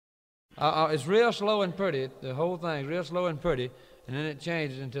It's real slow and pretty. The whole thing's real slow and pretty, and then it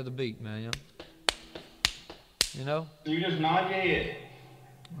changes into the beat, man. You know? You just nod your head.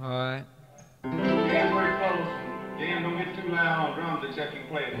 All right. Jam very close. Jam, don't get too loud on drums except you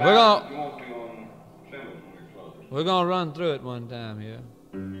play it We're loud. You won't be on cymbals when we're close. We're gonna run through it one time here.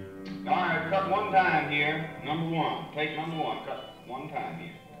 All right, cut one time here. Number one. Take number one. Cut one time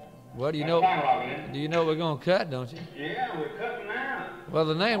here. What do you That's know? title of it, Do you know we're gonna cut, don't you? Yeah, we're cutting now. Well,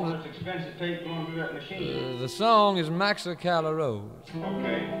 the name All of this expensive tape going through that machine. the song is Mexicali Rose.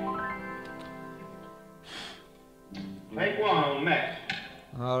 Okay. Take one on Mex.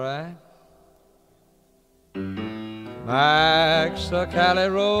 All right. Mexicali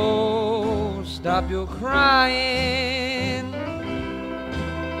Rose, stop your crying.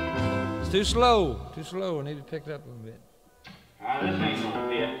 It's too slow, too slow. I need to pick it up a little bit. This ain't no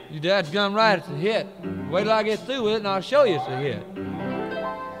hit. You dad's gone right, it's a hit. Wait till I get through with it and I'll show you it's a hit.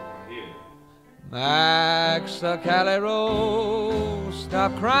 Mexicali Rose,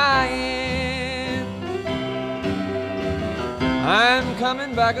 stop crying. I'm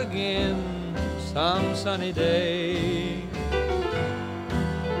coming back again some sunny day.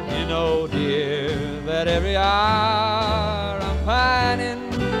 You know, dear, that every hour I'm pining.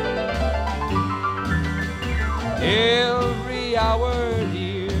 Every hour,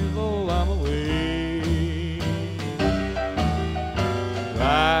 dear, though I'm away.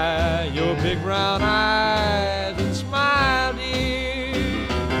 Dry your big brown eyes and smile, dear.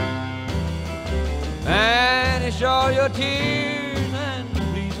 Vanish all your tears and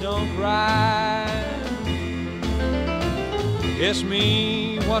please don't cry. Kiss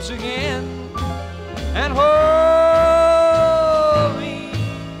me once again and hold me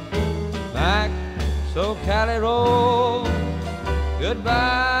back. So Cali Rose,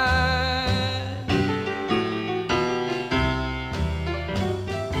 goodbye.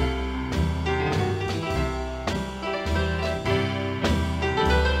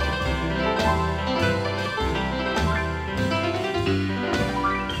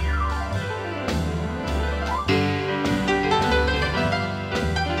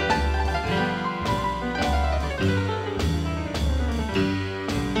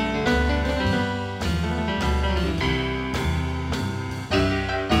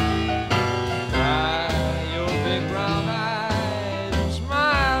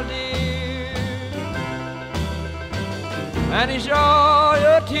 Vanish all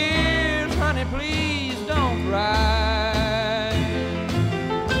your tears, honey, please don't cry.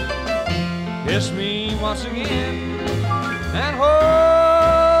 Kiss me once again and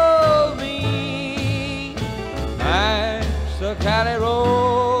hold me. Mexicali Rose.